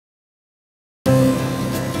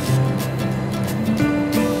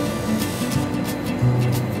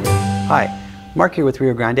Hi, Mark here with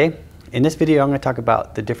Rio Grande. In this video I'm going to talk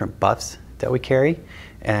about the different buffs that we carry,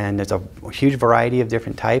 and there's a huge variety of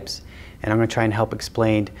different types, and I'm going to try and help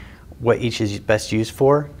explain what each is best used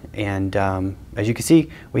for. And as you can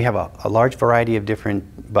see, we have a large variety of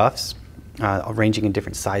different buffs ranging in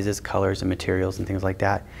different sizes, colors, and materials and things like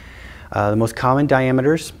that. The most common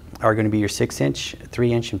diameters are going to be your 6-inch,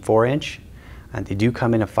 3-inch, and 4-inch. They do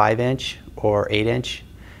come in a 5-inch or 8-inch,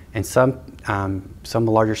 and some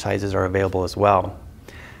larger sizes are available as well.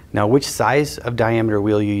 Now, which size of diameter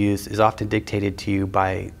wheel you use is often dictated to you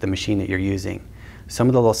by the machine that you're using. Some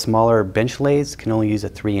of the little smaller bench lathes can only use a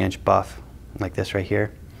 3-inch buff, like this right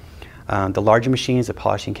here. The larger machines, the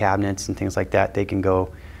polishing cabinets and things like that, they can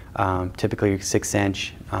go typically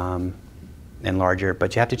 6-inch and larger,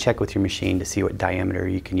 but you have to check with your machine to see what diameter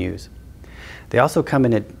you can use. They also come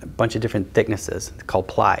in a bunch of different thicknesses called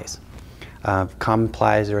plies. Common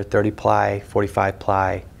plies are 30 ply, 45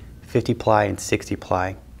 ply, 50 ply, and 60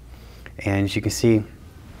 ply. And as you can see,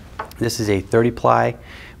 this is a 30 ply,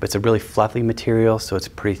 but it's a really fluffy material, so it's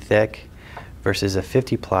pretty thick, versus a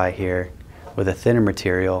 50 ply here with a thinner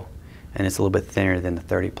material, and it's a little bit thinner than the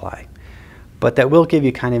 30 ply. But that will give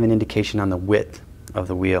you kind of an indication on the width of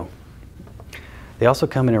the wheel. They also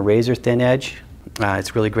come in a razor thin edge.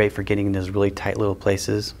 It's really great for getting in those really tight little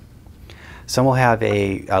places. Some will have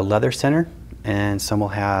a leather center, and some will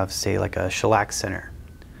have, say, like a shellac center.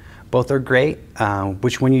 Both are great.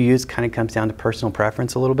 Which one you use kind of comes down to personal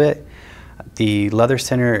preference a little bit. The leather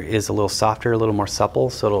center is a little softer, a little more supple,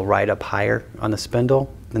 so it'll ride up higher on the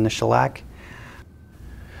spindle than the shellac.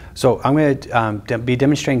 So I'm going to be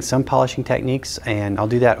demonstrating some polishing techniques, and I'll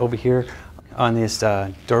do that over here on this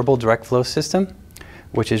Dura-Bull direct flow system,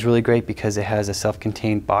 which is really great because it has a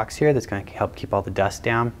self-contained box here that's going to help keep all the dust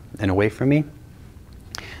down and away from me.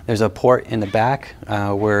 There's a port in the back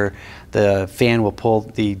where the fan will pull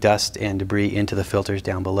the dust and debris into the filters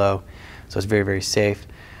down below, so it's very, very safe.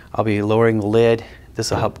 I'll be lowering the lid.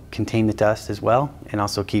 This will help contain the dust as well, and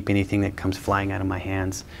also keep anything that comes flying out of my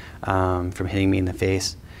hands from hitting me in the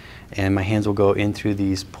face. And my hands will go in through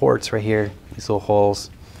these ports right here, these little holes.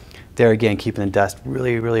 There again, keeping the dust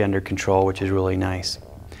really, really under control, which is really nice.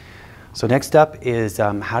 So next up is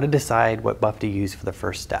how to decide what buff to use for the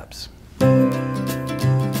first steps.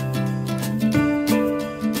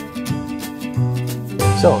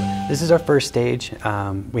 So this is our first stage.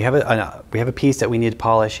 We have a piece that we need to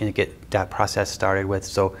polish and get that process started with.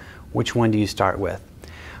 So which one do you start with?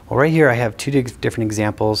 Well, right here I have two different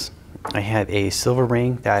examples. I have a silver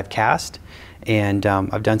ring that I've cast, and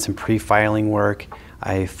I've done some pre-filing work.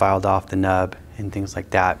 I filed off the nub and things like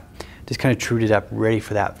that. Just kind of trued it up, ready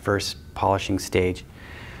for that first polishing stage.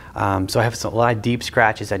 So I have a lot of deep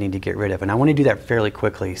scratches I need to get rid of, and I want to do that fairly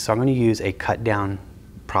quickly. So I'm going to use a cut down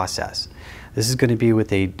process. This is going to be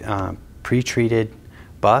with a pre-treated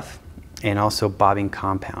buff and also bobbing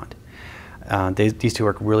compound. These two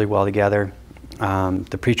work really well together.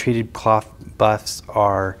 The pre-treated cloth buffs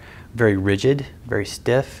are very rigid, very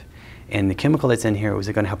stiff, and the chemical that's in here is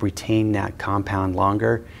going to help retain that compound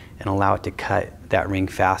longer and allow it to cut that ring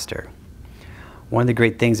faster. One of the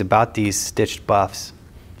great things about these stitched buffs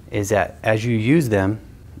is that as you use them,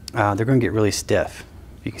 they're going to get really stiff.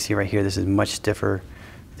 You can see right here, this is much stiffer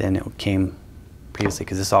than it came previously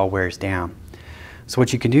because this all wears down. So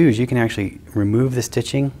what you can do is you can actually remove the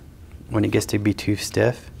stitching when it gets to be too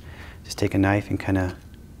stiff. Just take a knife and kind of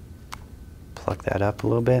pluck that up a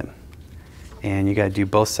little bit. And you got to do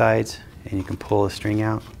both sides, and you can pull the string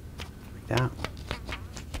out like that.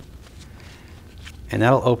 And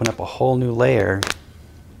that'll open up a whole new layer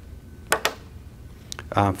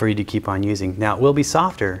for you to keep on using. Now, it will be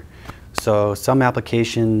softer. So some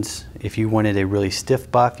applications, if you wanted a really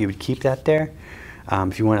stiff buff, you would keep that there.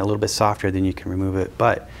 If you want it a little bit softer, then you can remove it.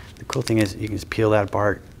 But the cool thing is you can just peel that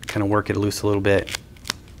apart, kind of work it loose a little bit,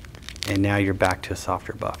 and now you're back to a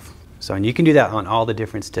softer buff. So, and you can do that on all the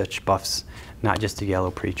different stitch buffs, not just the yellow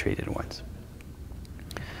pre-treated ones.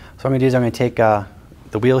 So what I'm going to do is I'm going to take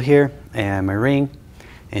the wheel here and my ring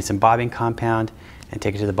and some bobbing compound and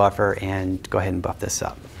take it to the buffer and go ahead and buff this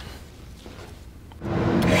up.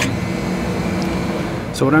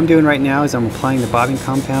 So what I'm doing right now is I'm applying the bobbing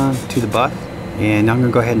compound to the buff, and now I'm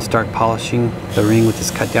going to go ahead and start polishing the ring with this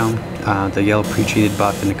cut down, the yellow pre-treated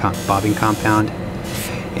buff and the bobbing compound.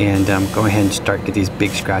 And go ahead and start get these big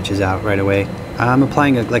scratches out right away. I'm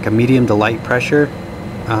applying like a medium to light pressure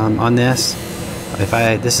on this.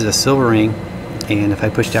 This is a silver ring, and if I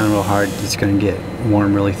push down real hard, it's going to get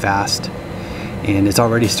warm really fast. And it's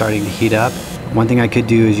already starting to heat up. One thing I could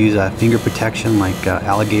do is use a finger protection like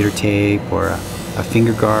alligator tape or a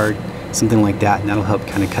finger guard, something like that, and that'll help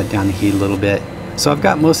kind of cut down the heat a little bit. So I've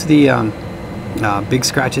got most of the big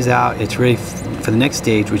scratches out. It's ready for the next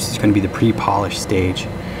stage, which is going to be the pre-polish stage.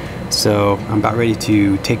 So I'm about ready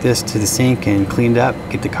to take this to the sink and clean it up,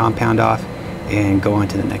 get the compound off, and go on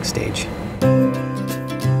to the next stage.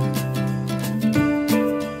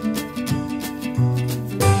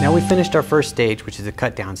 Now we finished our first stage, which is the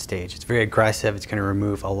cut down stage. It's very aggressive. It's going to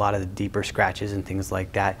remove a lot of the deeper scratches and things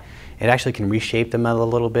like that. It actually can reshape them a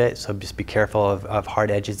little bit, so just be careful of hard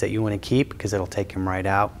edges that you want to keep, because it'll take them right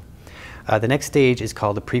out. The next stage is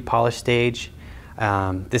called the pre-polish stage.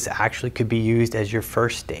 This actually could be used as your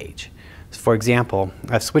first stage. So for example,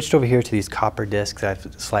 I've switched over here to these copper discs that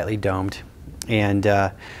I've slightly domed, and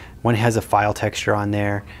one has a file texture on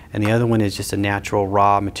there, and the other one is just a natural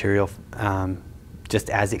raw material, just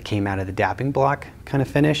as it came out of the dapping block kind of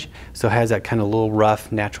finish. So it has that kind of little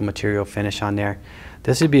rough natural material finish on there.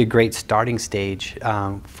 This would be a great starting stage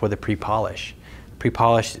for the pre-polish.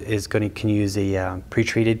 Pre-polish is can use a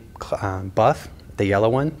pre-treated buff, the yellow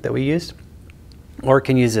one that we used, or it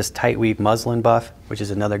can use this tight weave muslin buff, which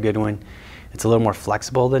is another good one. It's a little more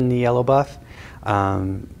flexible than the yellow buff,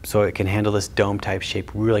 so it can handle this dome type shape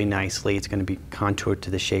really nicely. It's going to be contoured to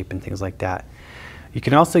the shape and things like that. You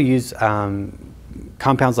can also use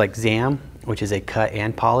compounds like ZAM, which is a cut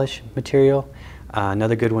and polish material.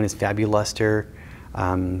 Another good one is Fabuluster.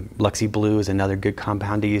 Luxy Blue is another good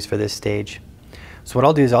compound to use for this stage. So what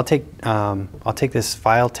I'll do is I'll take this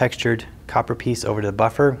file textured copper piece over to the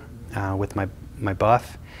buffer with my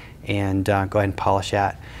buff, and go ahead and polish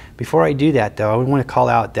that. Before I do that though, I want to call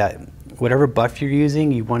out that whatever buff you're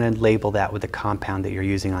using, you want to label that with the compound that you're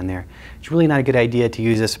using on there. It's really not a good idea to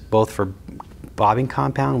use this both for bobbing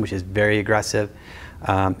compound, which is very aggressive,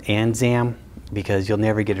 and ZAM, because you'll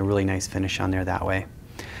never get a really nice finish on there that way.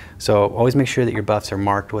 So always make sure that your buffs are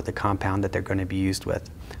marked with the compound that they're going to be used with.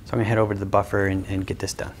 So I'm going to head over to the buffer and get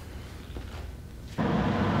this done.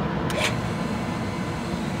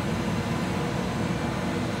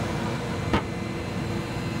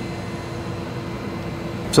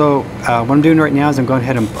 So what I'm doing right now is I'm going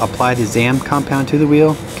ahead and apply the ZAM compound to the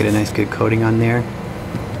wheel, get a nice good coating on there.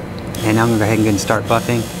 And now I'm going to go ahead and start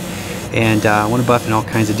buffing. And I want to buff in all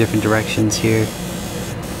kinds of different directions here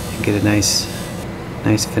and get a nice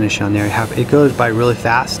finish on there. It goes by really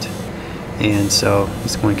fast, and so I'm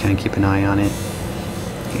just going to kind of keep an eye on it.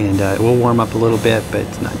 And it will warm up a little bit, but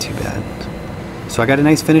it's not too bad. So I got a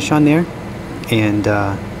nice finish on there, and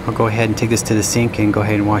I'll go ahead and take this to the sink and go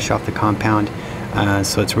ahead and wash off the compound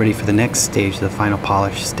so it's ready for the next stage, the final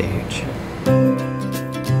polish stage.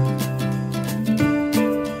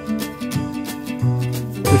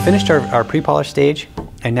 We finished our pre-polish stage,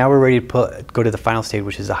 and now we're ready to go to the final stage,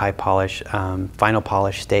 which is the high polish, final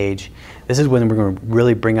polish stage. This is when we're going to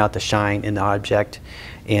really bring out the shine in the object,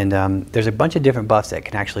 and there's a bunch of different buffs that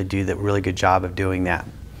can actually do the really good job of doing that.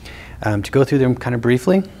 To go through them kind of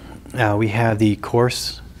briefly, we have the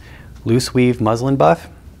coarse loose weave muslin buff,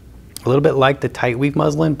 a little bit like the tight weave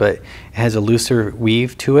muslin, but it has a looser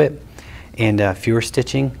weave to it and fewer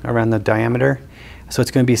stitching around the diameter. So it's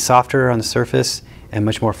going to be softer on the surface and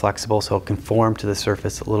much more flexible, so it'll conform to the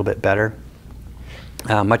surface a little bit better.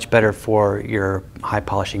 Much better for your high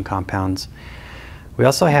polishing compounds. We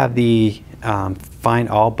also have the fine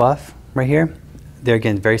awl buff right here. They're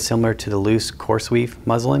again very similar to the loose coarse weave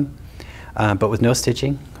muslin, but with no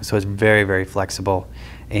stitching, so it's very, very flexible,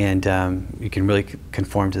 and you can really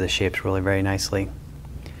conform to the shapes really very nicely.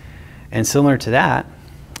 And similar to that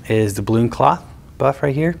is the balloon cloth buff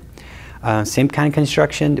right here. Same kind of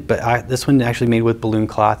construction, but this one actually made with balloon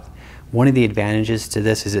cloth. One of the advantages to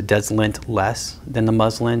this is it does lint less than the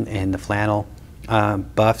muslin and the flannel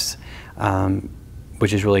buffs,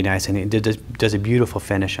 which is really nice, and it does a beautiful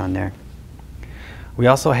finish on there. We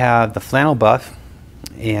also have the flannel buff,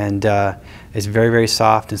 and it's very, very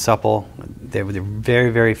soft and supple. They're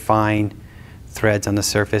very, very fine threads on the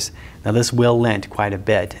surface. Now this will lint quite a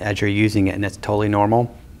bit as you're using it, and that's totally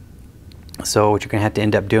normal. So what you're going to have to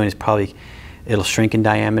end up doing is it'll shrink in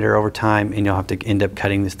diameter over time, and you'll have to end up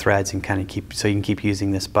cutting these threads and kind of so you can keep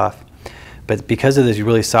using this buff. But because of these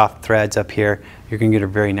really soft threads up here, you're going to get a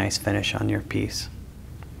very nice finish on your piece.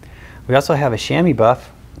 We also have a chamois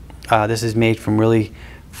buff. This is made from really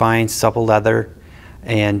fine, supple leather,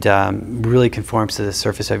 and really conforms to the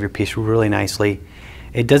surface of your piece really nicely.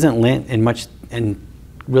 It doesn't lint in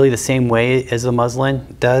really the same way as the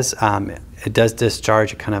muslin does. It does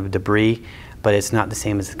discharge a kind of debris, but it's not the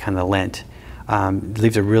same as the kind of lint. It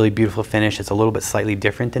leaves a really beautiful finish. It's a little bit slightly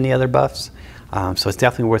different than the other buffs, so it's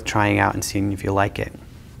definitely worth trying out and seeing if you like it.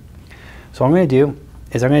 So what I'm going to do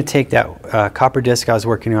is I'm going to take that copper disc I was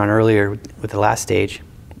working on earlier with the last stage.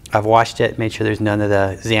 I've washed it, made sure there's none of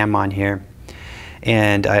the ZAM on here,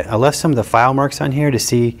 And I left some of the file marks on here to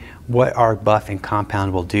see what our buff and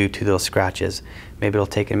compound will do to those scratches. Maybe it'll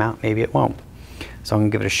take them out, maybe it won't. So I'm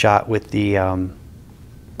going to give it a shot with the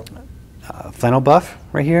flannel buff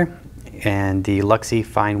right here and the Luxie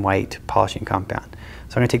Fine White polishing compound.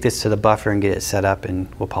 So I'm going to take this to the buffer and get it set up, and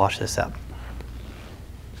we'll polish this up.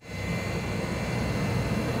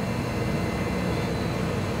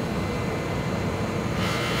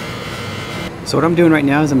 So what I'm doing right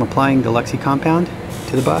now is I'm applying the Luxie compound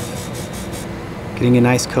to the buff, getting a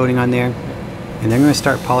nice coating on there, and then I'm going to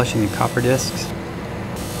start polishing the copper discs.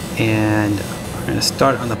 And I'm going to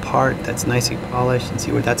start on the part that's nicely polished and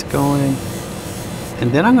see where that's going.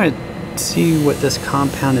 And then I'm going to see what this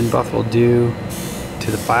compound and buff will do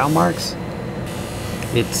to the file marks.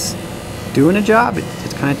 It's doing a job.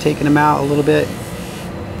 It's kind of taking them out a little bit,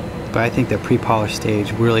 but I think the pre-polish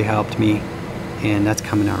stage really helped me, and that's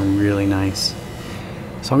coming out really nice.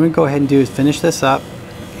 So I'm going to go ahead and do is finish this up,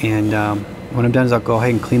 and when I'm done is I'll go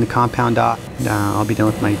ahead and clean the compound off. I'll be done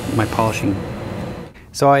with my polishing.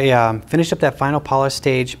 So I finished up that final polish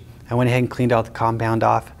stage. I went ahead and cleaned out the compound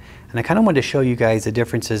off, and I kind of wanted to show you guys the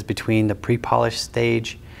differences between the pre-polish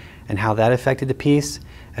stage and how that affected the piece,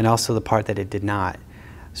 and also the part that it did not.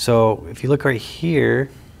 So if you look right here,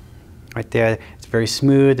 right there, it's very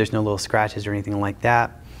smooth. There's no little scratches or anything like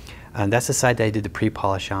that. That's the side that I did the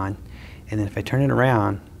pre-polish on. And then if I turn it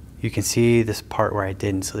around, you can see this part where I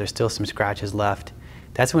didn't, so there's still some scratches left.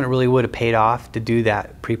 That's when it really would have paid off to do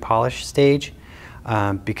that pre-polish stage,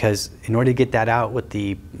 because in order to get that out with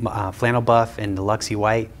the flannel buff and the Luxie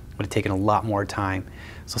White, it would have taken a lot more time.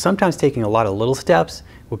 So sometimes taking a lot of little steps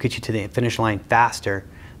will get you to the finish line faster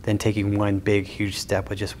than taking one big huge step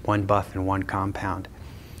with just one buff and one compound.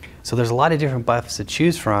 So there's a lot of different buffs to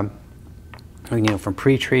choose from, from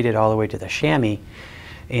pre-treated all the way to the chamois.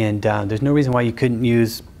 And there's no reason why you couldn't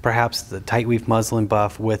use perhaps the tight weave muslin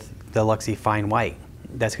buff with the Luxie Fine White.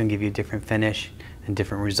 That's going to give you a different finish and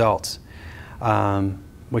different results.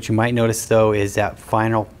 What you might notice though is that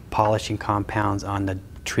final polishing compounds on the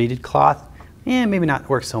treated cloth, maybe not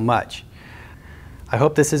work so much. I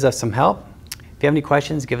hope this is of some help. If you have any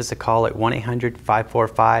questions, give us a call at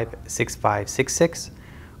 1-800-545-6566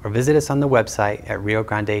 or visit us on the website at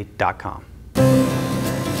riogrande.com.